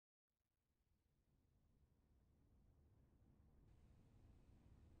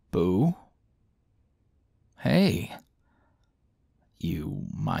Boo? Hey. You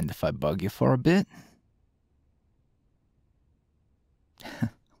mind if I bug you for a bit?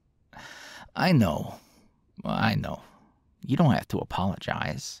 I know. You don't have to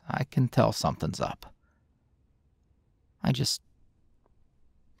apologize. I can tell something's up. I just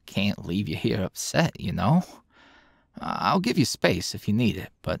can't leave you here upset, you know? I'll give you space if you need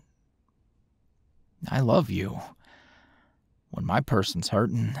it, but I love you. When my person's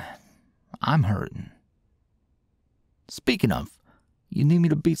hurting, I'm hurting. Speaking of, you need me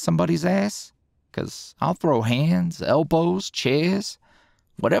to beat somebody's ass? 'Cause I'll throw hands, elbows, chairs,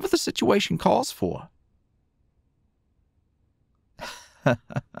 whatever the situation calls for.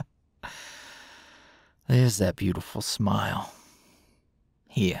 There's that beautiful smile.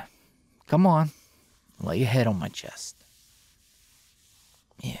 Here, come on, lay your head on my chest.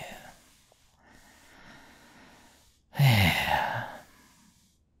 Yeah.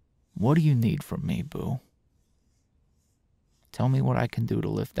 What do you need from me, boo? Tell me what I can do to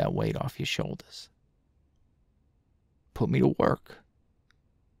lift that weight off your shoulders. Put me to work.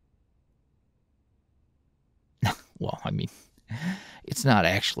 Well, I mean, it's not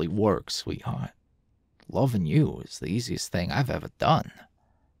actually work, sweetheart. Loving you is the easiest thing I've ever done.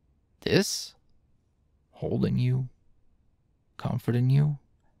 This, holding you, comforting you,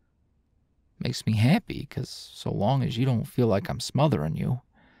 makes me happy, 'cause so long as you don't feel like I'm smothering you,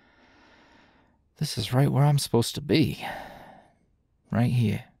 this is right where I'm supposed to be. Right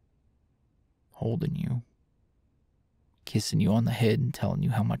here. Holding you. Kissing you on the head and telling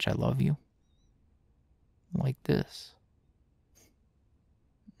you how much I love you. Like this.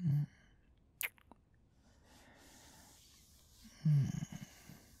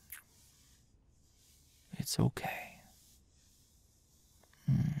 It's okay.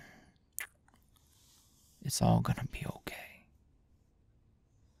 It's all gonna be okay.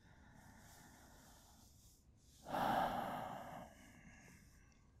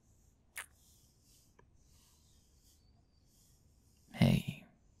 Hey,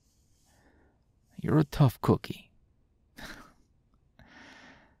 you're a tough cookie.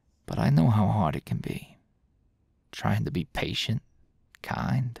 But I know how hard it can be. Trying to be patient,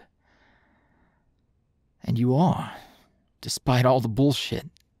 kind. And you are, despite all the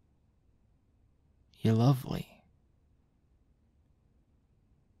bullshit. You're lovely.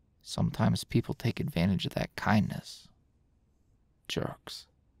 Sometimes people take advantage of that kindness. Jerks.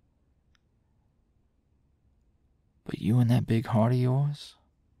 But you and that big heart of yours,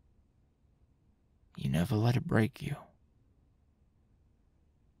 you never let it break you.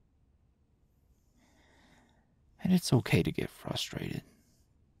 And it's okay to get frustrated.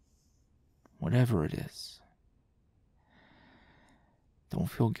 Whatever it is. Don't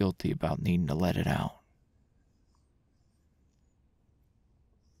feel guilty about needing to let it out.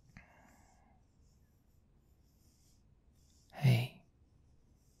 Hey.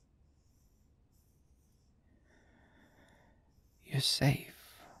 You're safe.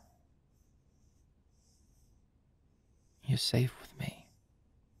 You're safe with me.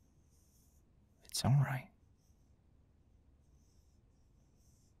 It's all right.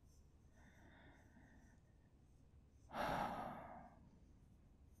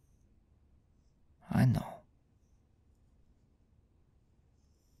 I know.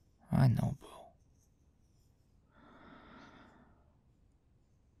 I know, boo.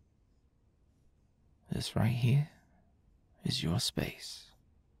 This right here is your space.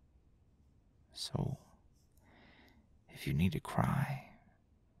 So, if you need to cry,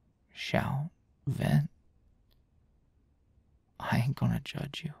 shout, vent, I ain't gonna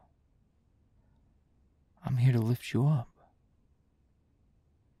judge you. I'm here to lift you up.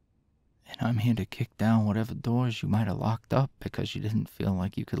 And I'm here to kick down whatever doors you might have locked up because you didn't feel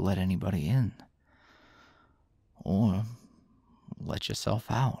like you could let anybody in. Or let yourself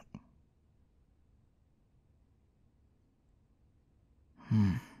out.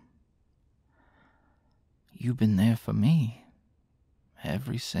 You've been there for me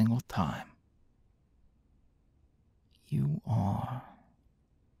every single time. You are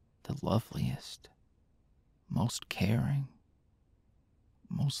the loveliest, most caring,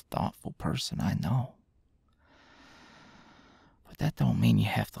 most thoughtful person I know. But that don't mean you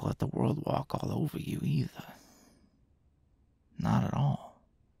have to let the world walk all over you either. Not at all.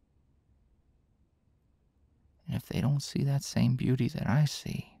 And if they don't see that same beauty that I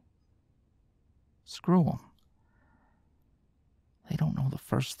see, screw them. They don't know the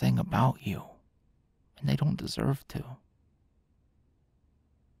first thing about you, and they don't deserve to.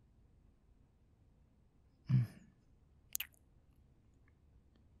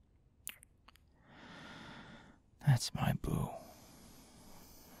 That's my boo.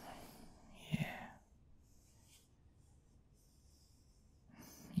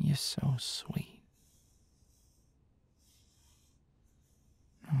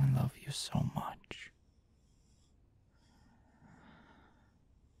 you so much.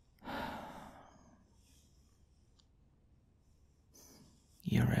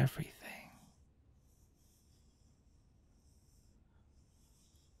 You're everything.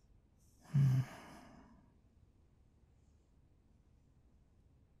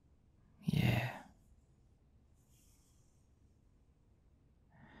 Yeah.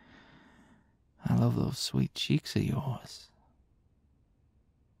 I love those sweet cheeks of yours.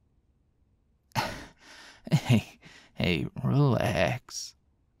 Hey, relax.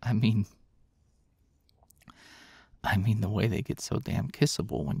 I mean the way they get so damn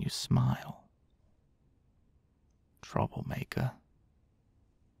kissable when you smile. Troublemaker.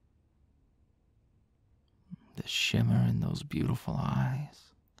 The shimmer in those beautiful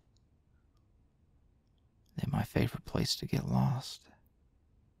eyes. They're my favorite place to get lost.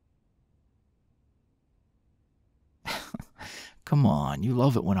 Come on, you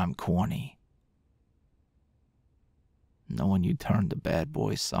love it when I'm corny. Knowing you turned the bad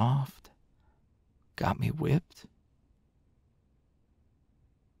boy soft. Got me whipped.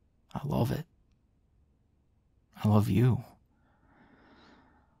 I love it. I love you.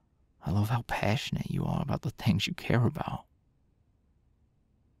 I love how passionate you are about the things you care about.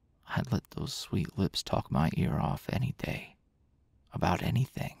 I'd let those sweet lips talk my ear off any day. About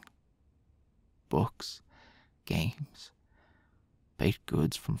anything. Books, games, baked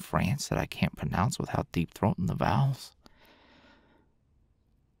goods from France that I can't pronounce without deep-throating the vowels.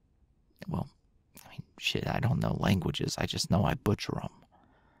 Well, shit, I don't know languages. I just know I butcher them.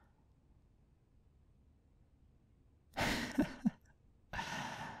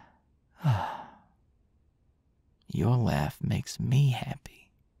 Your laugh makes me happy.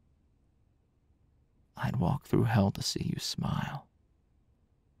 I'd walk through hell to see you smile.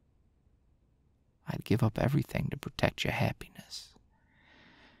 I'd give up everything to protect your happiness.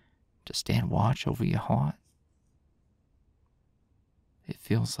 To stand watch over your heart. It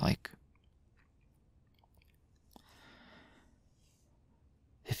feels like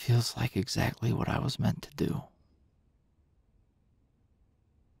exactly what I was meant to do.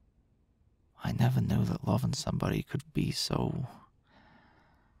 I never knew that loving somebody could be so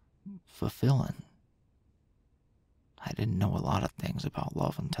fulfilling. I didn't know a lot of things about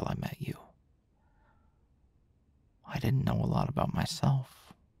love until I met you. I didn't know a lot about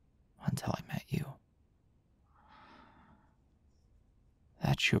myself until I met you.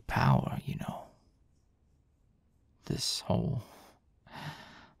 That's your power, you know. This whole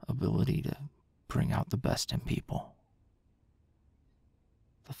ability to bring out the best in people.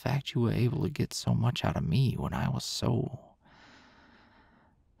 The fact you were able to get so much out of me when I was so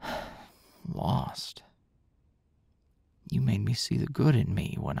lost. You made me see the good in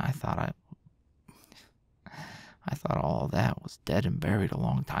me when I thought all of that was dead and buried a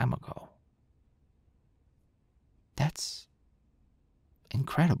long time ago. That's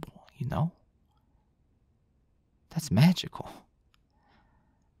incredible, you know? That's magical.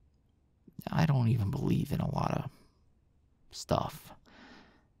 I don't even believe in a lot of stuff.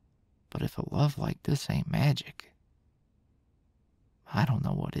 But if a love like this ain't magic, I don't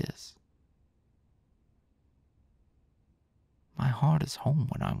know what is. My heart is home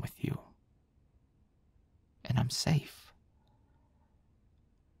when I'm with you. And I'm safe.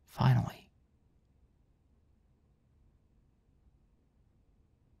 Finally.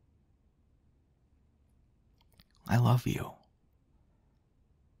 I love you.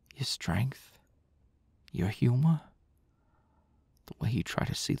 Your strength, your humor, the way you try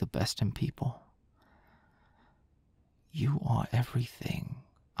to see the best in people. You are everything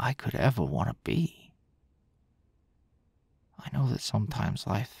I could ever want to be. I know that sometimes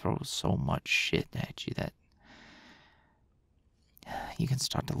life throws so much shit at you that you can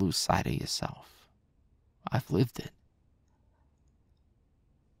start to lose sight of yourself. I've lived it.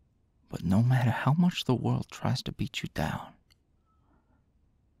 But no matter how much the world tries to beat you down,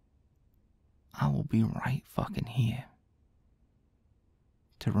 I will be right fucking here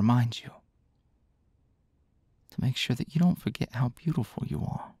to remind you, to make sure that you don't forget how beautiful you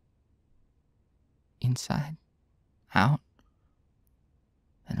are. Inside, out,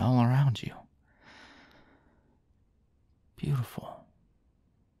 and all around you. Beautiful.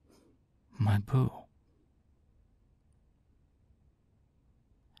 My boo.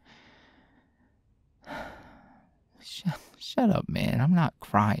 Shut up, man. I'm not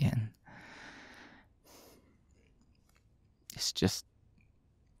crying. It's just,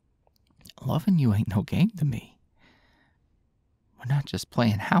 loving you ain't no game to me. We're not just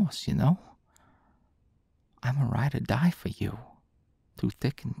playing house, you know? I'm a ride or die for you, through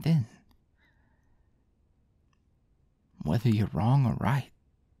thick and thin. Whether you're wrong or right,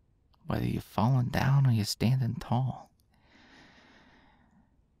 whether you're falling down or you're standing tall.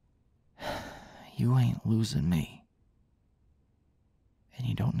 You ain't losing me. And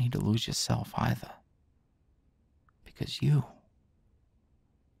you don't need to lose yourself either. Because you're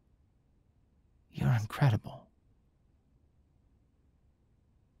incredible.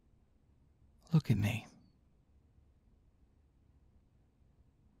 Look at me.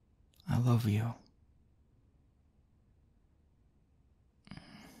 I love you.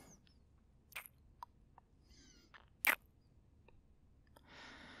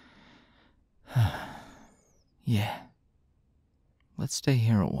 Yeah. Let's stay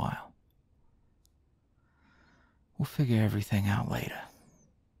here a while. We'll figure everything out later.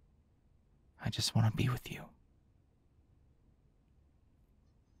 I just want to be with you.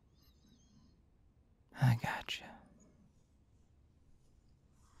 I gotcha.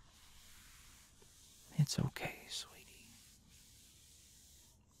 It's okay, sweetie.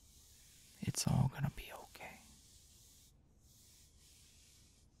 It's all gonna be